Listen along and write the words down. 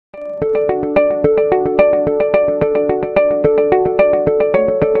Good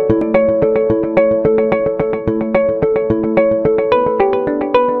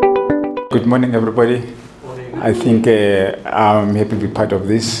morning, everybody. I think I'm happy to be part of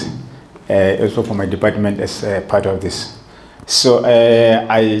this, also for my department as part of this. So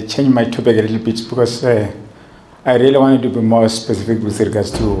I changed my topic a little bit because I really wanted to be more specific with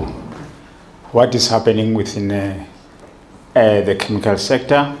regards to what is happening within the chemical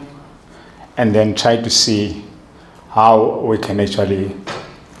sector, and then try to see how we can actually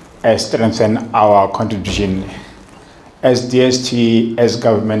strengthen our contribution as DST, as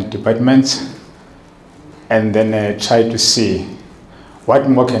government departments, and then try to see what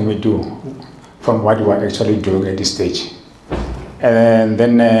more can we do from what we are actually doing at this stage. And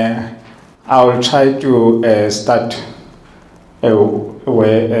then I will try to start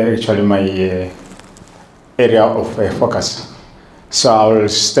where actually my area of focus. So I will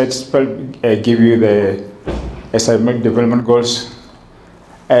give you the assignment development goals,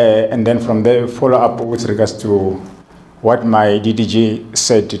 and then from there follow up with regards to what my DDG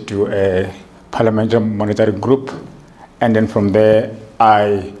said to a parliamentary monitoring group, and then from there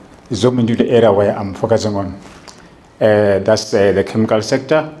I zoom into the area where I'm focusing on. That's the chemical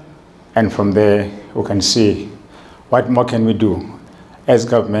sector, and from there we can see what more can we do as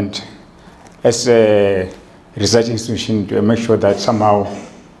government, as a research institution, to make sure that somehow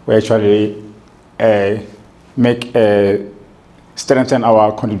we actually strengthen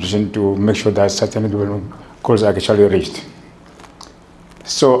our contribution to make sure that sustainable development goals are actually reached.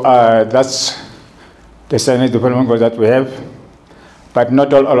 So that's the science development goals that we have, but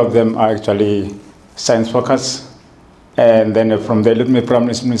not all of them are actually science focused. And then from there, let me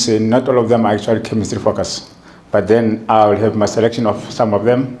promise me say not all of them are actually chemistry focused. But then I will have my selection of some of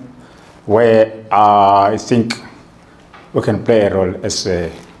them where I think we can play a role as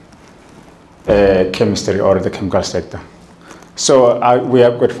a chemistry or the chemical sector. So we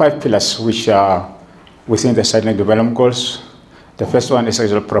have got 5 pillars which are within the Sustainable Development Goals. The first one is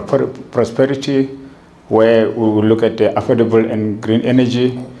actually prosperity, where we will look at the affordable and green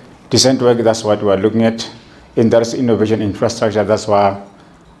energy. Decent work, that's what we are looking at. And there's innovation infrastructure, that's what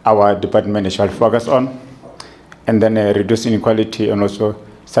our department shall focus on. And then reduce inequality and also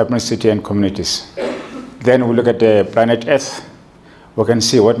simplicity and communities. Then we look at the planet Earth. We can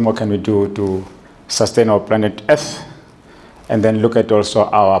see what more can we do to sustain our planet Earth. And then look at also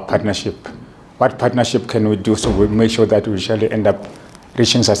our partnership. What partnership can we do so we make sure that we shall end up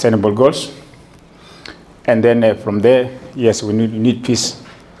reaching sustainable goals? And then from there, yes, we need peace.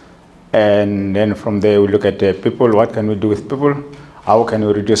 And then from there, we look at the people. What can we do with people? How can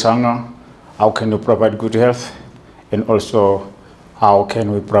we reduce hunger? How can we provide good health? And also, how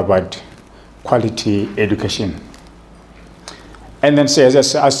can we provide quality education? And then say,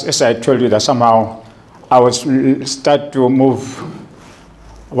 as I told you, that somehow I will start to move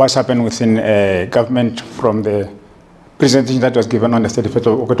what's happened within government from the presentation that was given on the 31st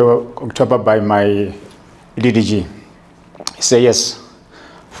of October by my DDG. Say yes,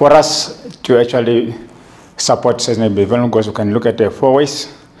 for us to actually support sustainable development goals, we can look at the 4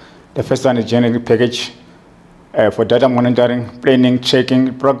 ways. The first one is generic package for data monitoring, planning,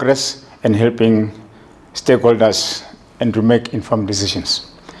 checking progress, and helping stakeholders and to make informed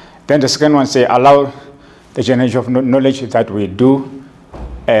decisions. Then the second one say allow the generation of knowledge that we do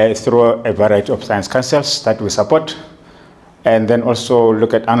through a variety of science councils that we support, and then also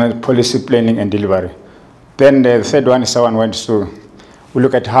look at another policy planning and delivery. Then the third one is someone wants to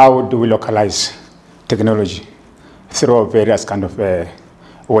look at how do we localize technology through various kind of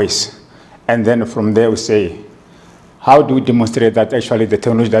ways. And then from there we say, how do we demonstrate that actually the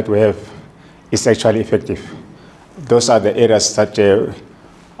technology that we have is actually effective? Those are the areas that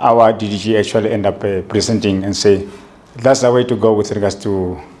our DDG actually end up presenting and say, that's the way to go with regards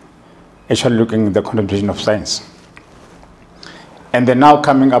to actually looking at the contribution of science. And then now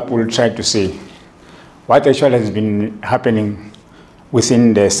coming up, we'll try to see what actually has been happening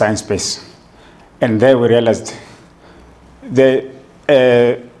within the science space. And there we realized the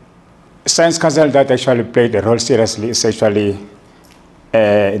science council that actually played a role seriously is actually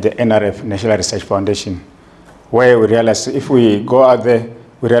the NRF, National Research Foundation, where we realized if we go out there,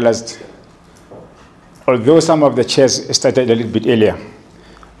 we realized although some of the chairs started a little bit earlier,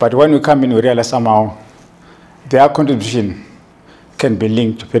 but when we come in, we realize somehow their contribution can be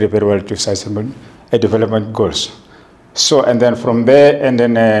linked very, very well to sustainable development goals. So, and then from there, and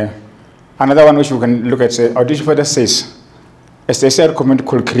then another one which we can look at, our DG further says, as the SR community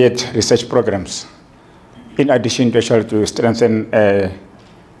could create research programs in addition to actually to strengthen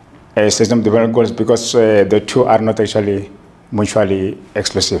sustainable development goals, because the two are not actually mutually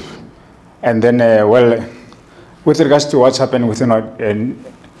exclusive. And then, well, with regards to what's happened within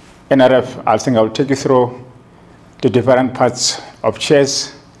NRF, I think I'll take you through the different parts of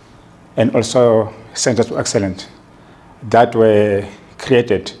chairs and also centers of excellence that were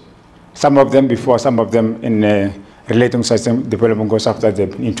created. Some of them before, some of them in relating system development goals after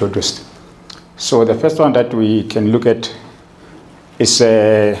they've been introduced. So the first one that we can look at is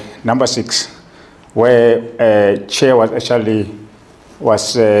number 6, where chair was actually,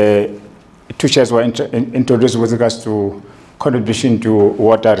 2 chairs were introduced with regards to contribution to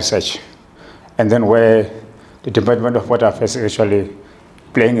water research. And then where the Department of Water Affairs is actually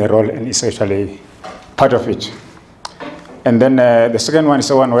playing a role and is actually part of it. And then the second one is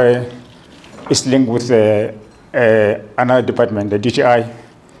the one where it's linked with another department, the DTI,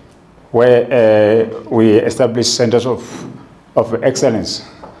 where we established centers of excellence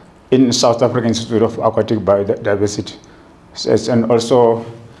in South African Institute of Aquatic Biodiversity. And also,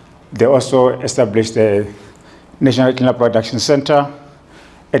 they also established the National Cleanup Production Center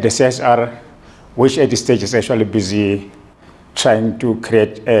at the CSR, which at this stage is actually busy trying to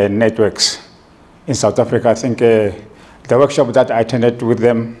create networks in South Africa. I think the workshop that I attended with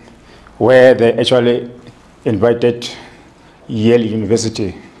them, where they actually invited Yale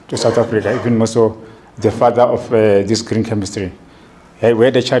University to South Africa, even more so the father of this green chemistry. We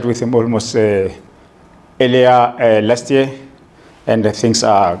had a chat with him almost earlier last year, and the things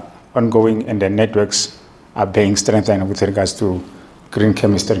are ongoing and the networks are being strengthened with regards to green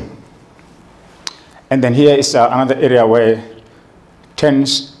chemistry. And then here is another area where 10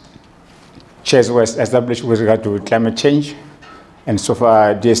 chairs were established with regard to climate change, and so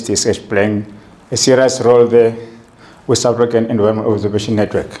far DST is playing a serious role there with South African Environment Observation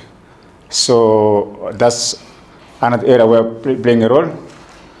Network. So that's another area where we're playing a role.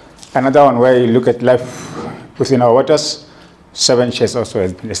 Another one where you look at life within our waters, 7 chairs also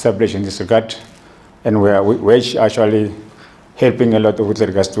has been established in this regard, and we're actually helping a lot with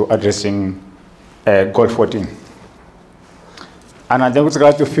regards to addressing Goal 14. And then with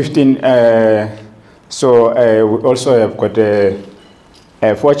regard to 15, we also have got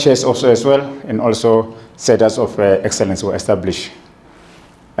 4 chairs also as well, and also centers of excellence were established.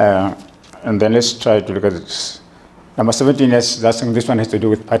 And then let's try to look at this. Number 17 is, this one has to do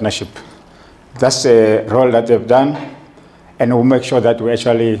with partnership. That's a role that they've done, and we'll make sure that we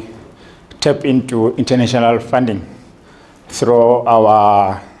actually tap into international funding through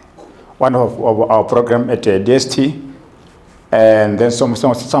one of our program at DST, and then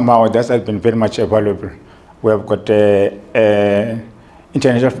somehow that has been very much valuable. We have got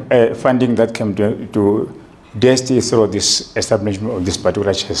international funding that came to DST through this establishment of this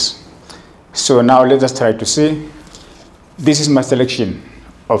particular chairs. So now let us try to see. This is my selection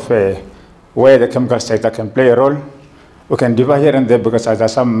of where the chemical sector can play a role. We can differ here and there because there are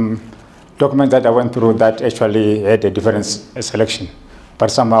some documents that I went through that actually had a different selection. But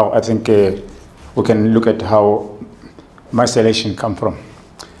somehow I think we can look at how my selection come from.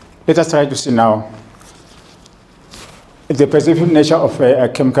 Let us try to see now the specific nature of a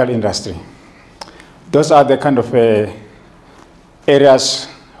chemical industry. Those are the kind of areas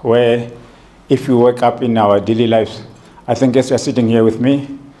where if you wake up in our daily lives, I think as you're sitting here with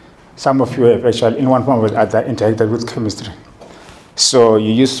me, some of you have actually in one form or other interacted with chemistry. So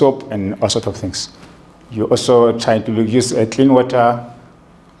you use soap and all sorts of things. You also try to use clean water,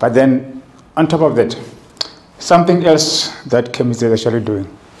 but then on top of that, something else that chemistry is actually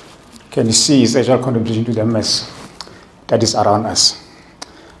doing, can you see is actual contribution to the mess that is around us.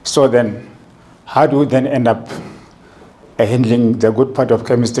 So then, how do we then end up handling the good part of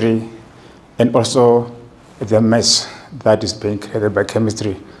chemistry and also the mess that is being created by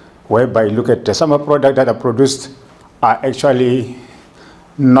chemistry, whereby you look at some of the products that are produced are actually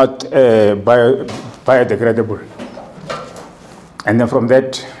not biodegradable. And then from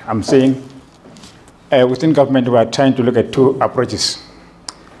that, I'm saying, within government, we are trying to look at 2 approaches.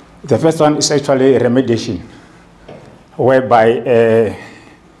 The first one is actually remediation, whereby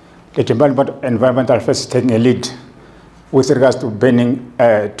the Department of Environmental Affairs is taking a lead with regards to banning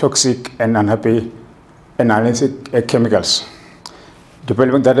toxic and unhappy and unethical chemicals,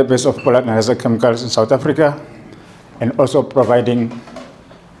 developing database of pollutant and hazard chemicals in South Africa, and also providing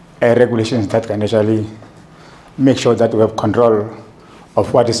regulations that can actually make sure that we have control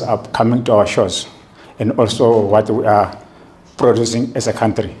of what is coming to our shores and also what we are producing as a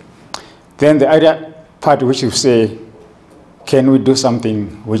country. Then the other part which you say, can we do something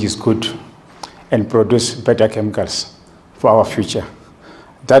which is good and produce better chemicals for our future?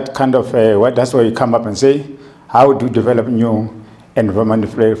 That kind of, that's why you come up and say, how do you develop new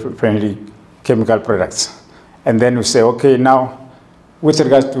environmentally friendly chemical products? And then we say, okay, now with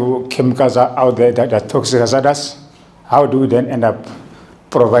regards to chemicals out there that are toxic hazardous, how do we then end up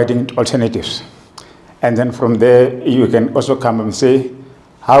providing alternatives? And then from there, you can also come and say,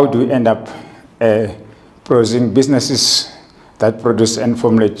 how do we end up producing businesses that produce and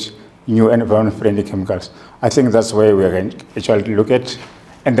formulate new environment-friendly chemicals? I think that's where we can actually look at.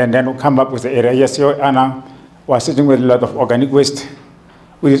 And then we'll come up with the area. Yes, Anna was sitting with a lot of organic waste.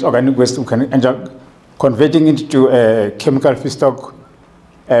 With this organic waste, we can end up converting it to a chemical feedstock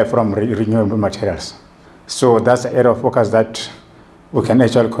from renewable materials. So that's the area of focus that we can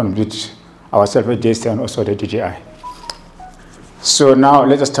actually contribute ourselves with DST and also the DGI. So now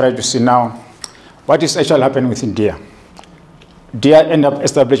let us try to see now what is actually happening within DEA. DEA end up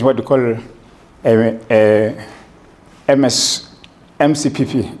establishing what we call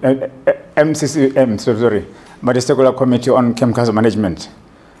Multi-Stakeholder Committee on Chemicals Management,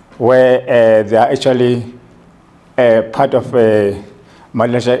 where they are actually part of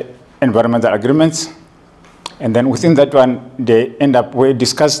Malaysia environmental agreements. And then within that one, they end up, we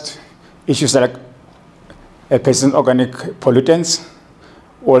discussed issues like persistent organic pollutants,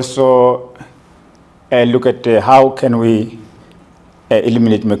 also look at how can we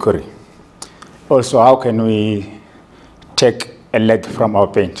eliminate mercury. Also, how can we take a lead from our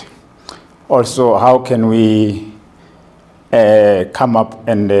paint? Also, how can we come up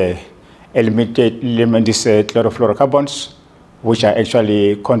and eliminate these chlorofluorocarbons, which are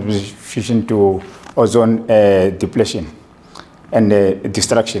actually contribution to ozone depletion and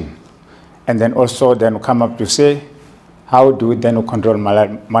destruction. And then also then come up to say, how do we then control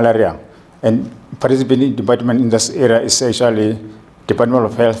malaria? And participating department in this area is actually Department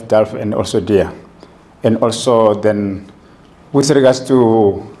of Health, DALF, and also DEA. And also then with regards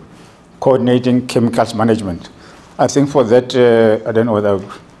to coordinating chemicals management, I think for that, I don't know whether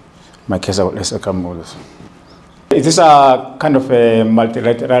my case I will come with this. These are kind of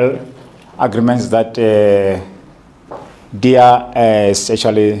multilateral agreements that DEA is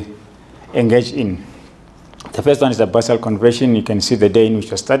actually engaged in. The first one is the Basel Convention. You can see the day in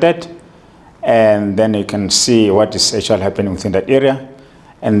which it started, and then you can see what is actually happening within that area.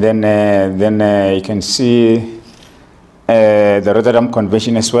 And then you can see the Rotterdam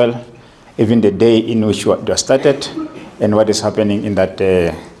Convention as well, even the day in which it was started, and what is happening in that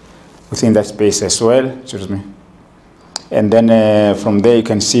within that space as well. Excuse me. And then from there you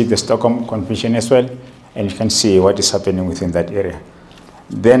can see the Stockholm Convention as well, and you can see what is happening within that area.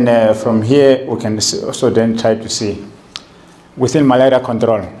 Then from here we can also then try to see within malaria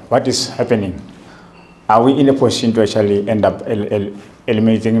control what is happening. Are we in a position to actually end up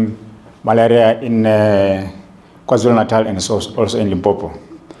eliminating malaria in KwaZulu-Natal and also in Limpopo?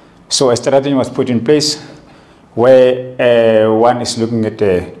 So a strategy was put in place where one is looking at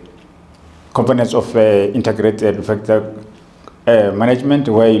the components of integrated factor management,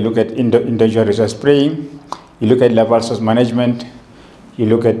 where you look at individual resource spraying, you look at level source management, you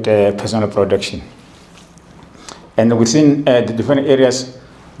look at personal production. And within the different areas,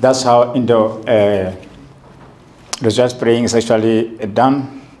 that's how resource spraying is actually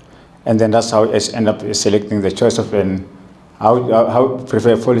done. And then that's how it's end up selecting the choice of how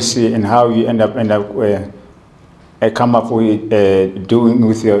preferred policy and how you end up come up with doing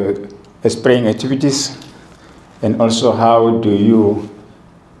with your spraying activities, and also how do you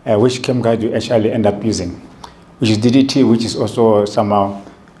which chemical do you actually end up using, which is DDT, which is also somehow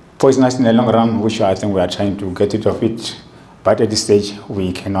poisonous in the long run, which I think we are trying to get rid of it, but at this stage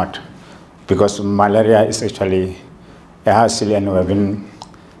we cannot, because malaria is actually a hassle and we haven't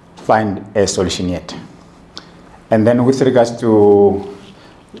found a solution yet. And then with regards to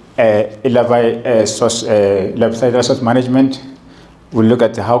larvicidal source management, we look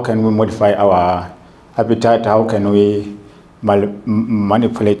at how can we modify our habitat, how can we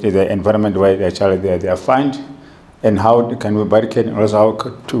manipulate the environment where they are found, and how can we barricade, and also how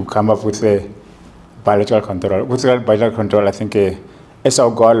to come up with a biological control. With biological control, I think as I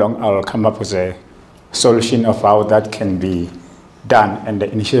go along, I'll come up with a solution of how that can be done, and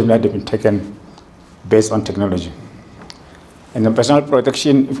the initiative that have been taken based on technology. And the personal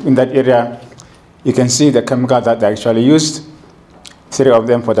protection in that area, you can see the chemicals that they actually used, 3 of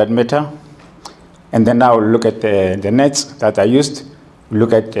them for that matter. And then now look at the nets that are used. We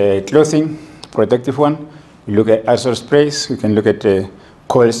look at clothing, protective one. We look at aerosol sprays. We can look at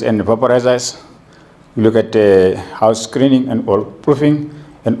coils and vaporizers. We look at house screening and or proofing,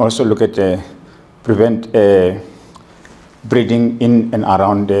 and also look at prevent breeding in and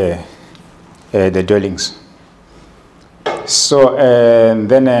around the dwellings. So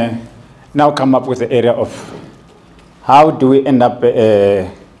then now come up with the area of how do we end up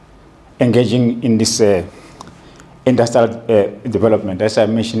engaging in this industrial development. As I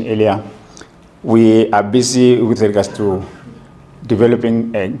mentioned earlier, we are busy with regards to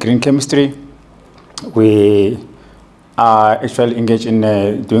developing green chemistry. We are actually engaged in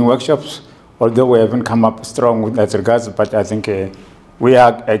doing workshops, although we haven't come up strong with that regards, but I think we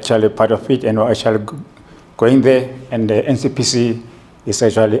are actually part of it, and we're actually going there, and the NCPC is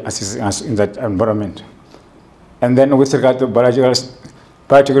actually assisting us in that environment. And then with regard to biological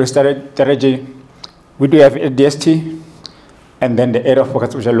strategy, we do have a DST, and then the area of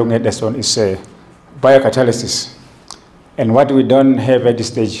focus which are looking at this one is biocatalysis. And what we don't have at this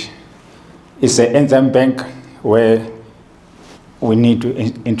stage is an enzyme bank where we need to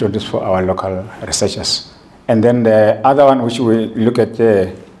introduce for our local researchers. And then the other one which we look at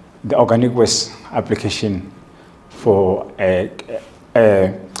the organic waste application for a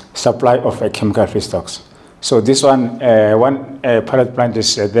supply of chemical feedstocks. So this one pilot plant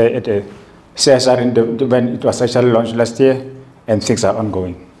is there at a CSR when it was actually launched last year, and things are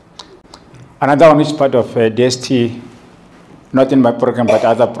ongoing. Another one is part of DST, not in my program, but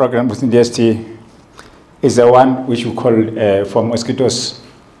other program within DST, is the one which we call for mosquitoes,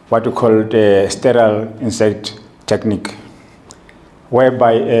 what we call the sterile insect technique,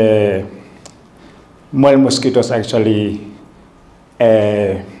 whereby male mosquitoes actually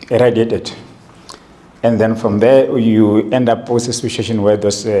irradiated. And then from there, you end up with a situation where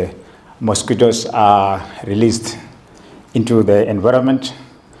those mosquitoes are released into the environment.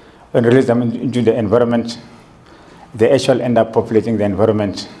 When release them into the environment, they actually end up populating the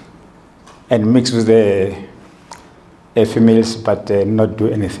environment and mix with the females, but not do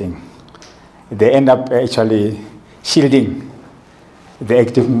anything. They end up actually shielding the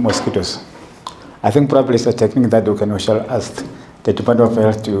active mosquitoes. I think probably it's a technique that we can also ask the Department of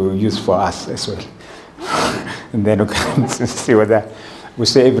Health to use for us as well. And then we can see whether we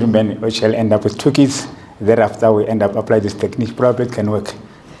say every man we shall end up with 2 kids. Thereafter, we end up applying this technique. Probably it can work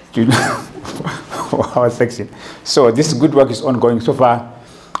for our section. So this good work is ongoing so far.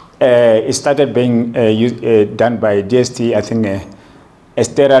 It started being done by DST. I think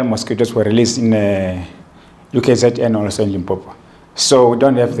sterile mosquitoes were released in UKZ and also in Limpopo. So we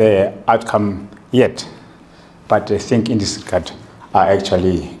don't have the outcome yet, but I think in this regard are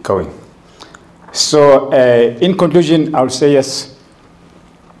actually going. So in conclusion, I would say yes,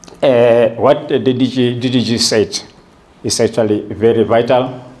 what the DDG said is actually very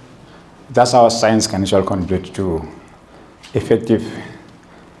vital. That's how science can actually contribute to effective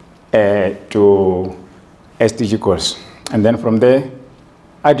to SDG goals. And then from there,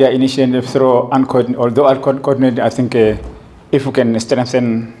 idea initiative through uncoordinated, although uncoordinated, I think if we can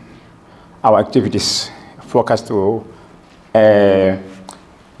strengthen our activities, focus to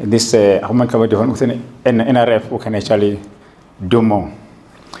this human capital development within NRF, we can actually do more.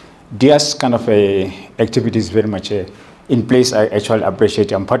 This kind of activities very much in place. I actually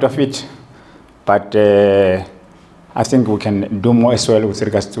appreciate. I'm part of it, but I think we can do more as well with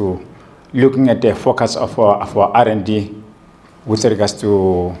regards to looking at the focus of our R&D with regards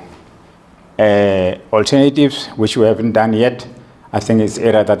to alternatives, which we haven't done yet. I think it's an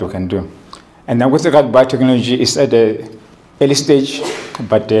area that we can do. And then with regard to biotechnology, it's at the early stage,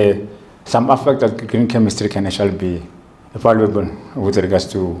 but some aspects of green chemistry can actually be valuable with regards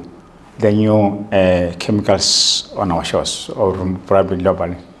to the new chemicals on our shores or probably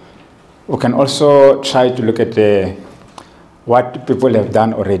globally. We can also try to look at what people have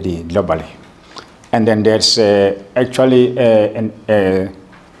done already globally. And then there's actually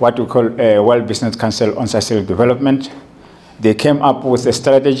what we call World Business Council on Sustainable Development. They came up with a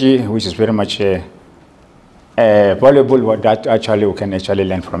strategy which is very much valuable, what that actually we can actually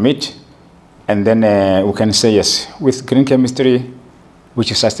learn from it. And then we can say, yes, with green chemistry,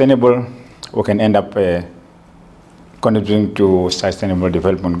 which is sustainable, we can end up contributing to sustainable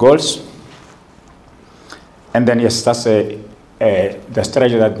development goals. And then, yes, that's the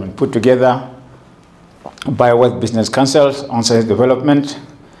strategy that has been put together by World Business Councils on Sustainable Development.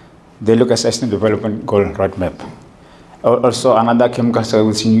 They look at Sustainable Development Goal Roadmap. Also, another chemical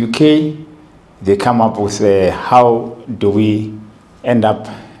service in UK, they come up with how do we end up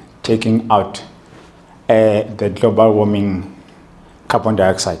taking out the global warming carbon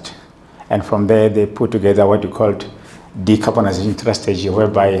dioxide. And from there, they put together what you called decarbonization strategy,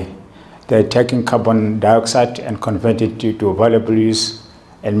 whereby they're taking carbon dioxide and convert it to valuable use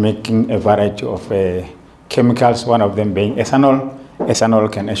and making a variety of chemicals, one of them being ethanol.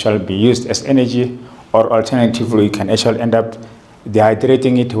 Ethanol can actually be used as energy, or alternatively, you can actually end up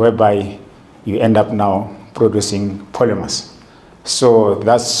dehydrating it, whereby you end up now producing polymers. So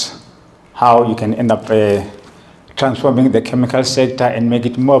that's how you can end up transforming the chemical sector and make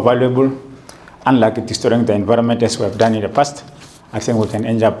it more valuable. unlike destroying the environment as we have done in the past, I think we can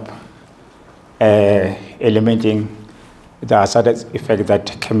end up eliminating the hazardous effect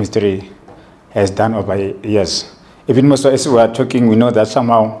that chemistry has done over years. Even more so, as we are talking, we know that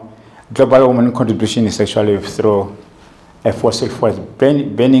somehow global warming contribution is actually through a fossil fuel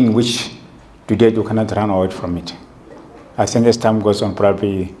burning, which today you cannot run away from it. I think as time goes on,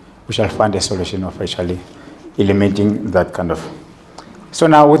 probably we shall find a solution of actually eliminating that kind of. So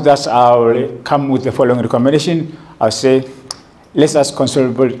now with that, I'll come with the following recommendation. I'll say, let's us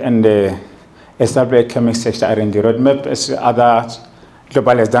consolidate and establish a chemical sector R&D roadmap, as other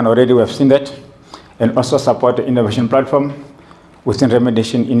global has done already. We have seen that, and also support the innovation platform within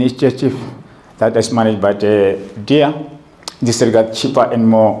remediation initiative that is managed by the DEA. In this regard, cheaper and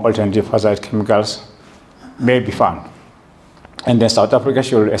more alternative hazardous chemicals may be found. And then South Africa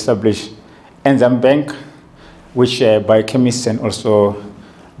should establish enzyme bank, which biochemists and also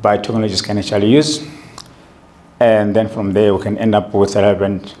biotechnologists can actually use. And then from there, we can end up with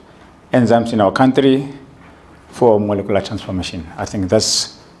relevant enzymes in our country for molecular transformation. I think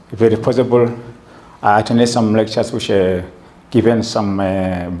that's very possible. I attended some lectures which are given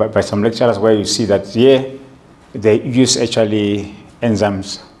by some lecturers where you see that, yeah, they use actually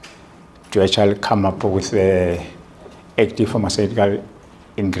enzymes to actually come up with the active pharmaceutical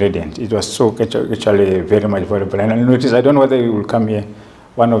ingredient. It was so actually very much valuable. And I noticed, I don't know whether you will come here,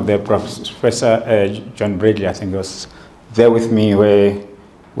 one of the Professor John Bradley, I think, was there with me where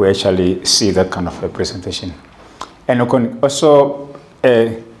we actually see that kind of a presentation. And we can also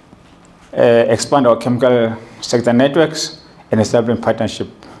expand our chemical sector networks and establish partnership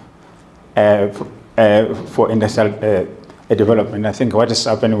for industrial development. I think what is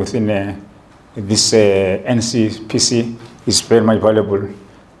happening within this NCPC is very much valuable.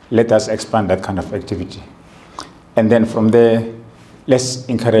 Let us expand that kind of activity. And then from there, let's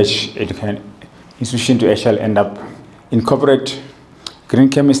encourage institutions to actually end up incorporate green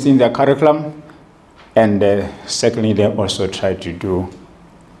chemistry in their curriculum. And secondly, they also try to do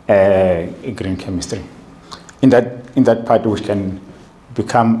green chemistry. In that part, we can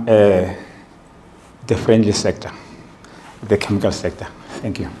become the friendly sector, the chemical sector.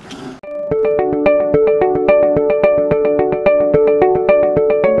 Thank you.